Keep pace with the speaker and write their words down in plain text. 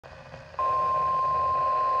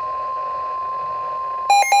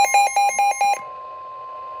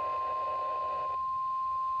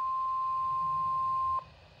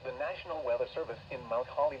Service in Mount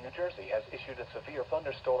Holly, New Jersey has issued a severe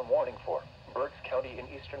thunderstorm warning for Berks County in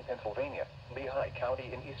eastern Pennsylvania, Lehigh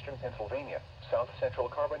County in eastern Pennsylvania, south central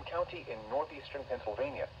Cumberland County in northeastern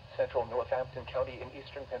Pennsylvania, central Northampton County in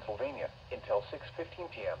eastern Pennsylvania, until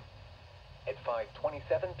 6:15 p.m. At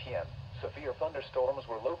 5:27 p.m., severe thunderstorms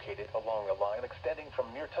were located along a line extending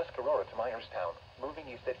from near Tuscarora to Myerstown, moving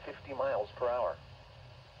east at 50 miles per hour.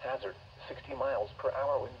 Hazard, 60 miles per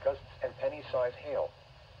hour wind gusts and penny-size hail.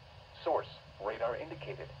 Source, radar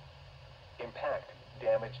indicated. Impact,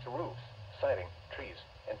 damage to roofs, siding, trees,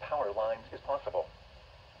 and power lines is possible.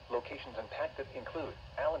 Locations impacted include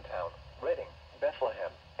Allentown, Reading, Bethlehem,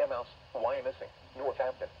 Emmaus, Wyomissing,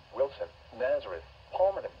 Northampton, Wilson, Nazareth,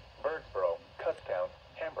 Palmerton, Birdsboro, Kutztown,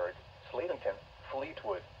 Hamburg, Slatington,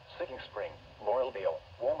 Fleetwood, Sicking Spring, Laurelville,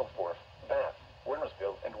 Womelsforth, Bath,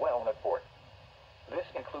 Wernersville, and Walnutport. This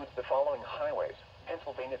includes the following highways: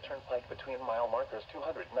 Pennsylvania Turnpike between mile markers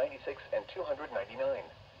 296 and 299.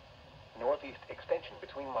 Northeast extension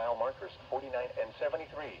between mile markers 49 and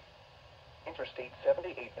 73. Interstate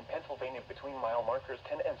 78 in Pennsylvania between mile markers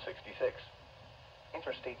 10 and 66.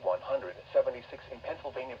 Interstate 176 in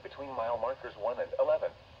Pennsylvania between mile markers 1 and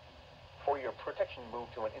 11. For your protection, move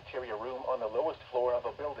to an interior room on the lowest floor of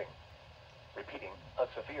a building. Repeating, a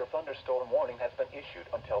severe thunderstorm warning has been issued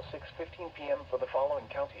until 6:15 p.m. for the following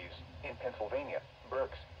counties in Pennsylvania: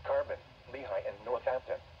 Berks, Camden, Lehigh, and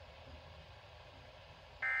Northampton.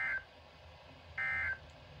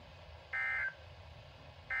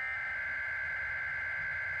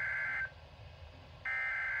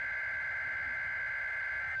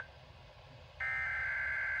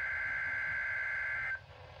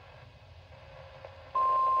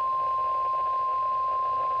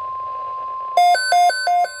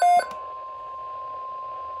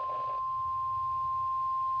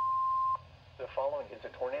 The following is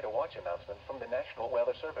a tornado watch announcement from the National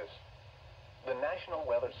Weather Service. The National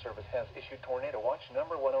Weather Service has issued tornado watch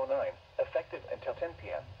number 109, effective until 10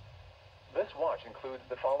 p.m. This watch includes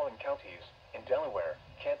the following counties in Delaware,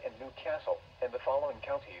 Kent and Newcastle, and the following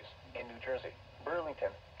counties in New Jersey: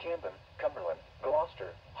 Burlington, Camden, Cumberland,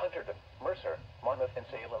 Gloucester, Hunterdon, Mercer, Monmouth, and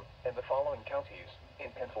Salem, and the following counties in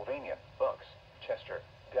Pennsylvania: Berks, Chester,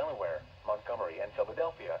 Delaware, Montgomery, and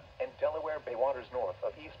Philadelphia, and Delaware Bay waters north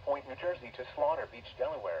of East Point, New Jersey to Slaughter Beach,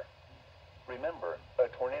 Delaware. Remember, a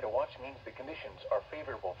tornado watch means the conditions are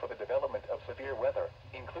favorable for the development of severe weather,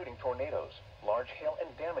 including tornadoes, large hail, and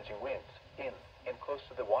damaging winds in and close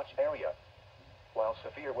to the watch area. While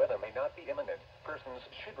severe weather may not be imminent, persons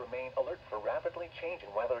should remain alert for rapidly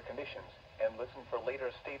changing weather conditions and listen for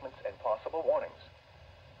later statements and possible warnings.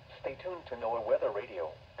 Stay tuned to NOAA weather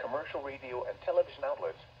radio, commercial radio and television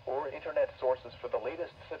outlets, or internet sources for the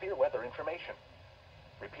latest severe weather information.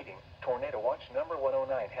 Repeating, tornado watch number 109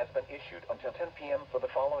 has been issued until 10 p.m. for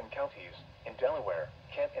the following counties in Delaware,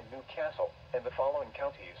 Kent, and Newcastle, and the following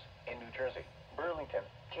counties in New Jersey: Burlington,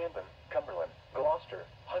 Camden, Cumberland, Gloucester,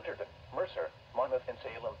 Hunterdon, Mercer, Monmouth, and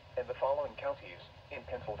Salem, and the following counties in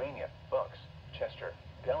Pennsylvania: Berks, Chester,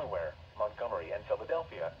 Delaware, Montgomery, and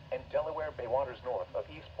Philadelphia, and Delaware Bay waters north of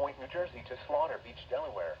East Point, New Jersey to Slaughter Beach,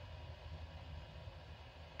 Delaware.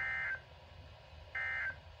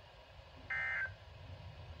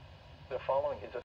 The following is a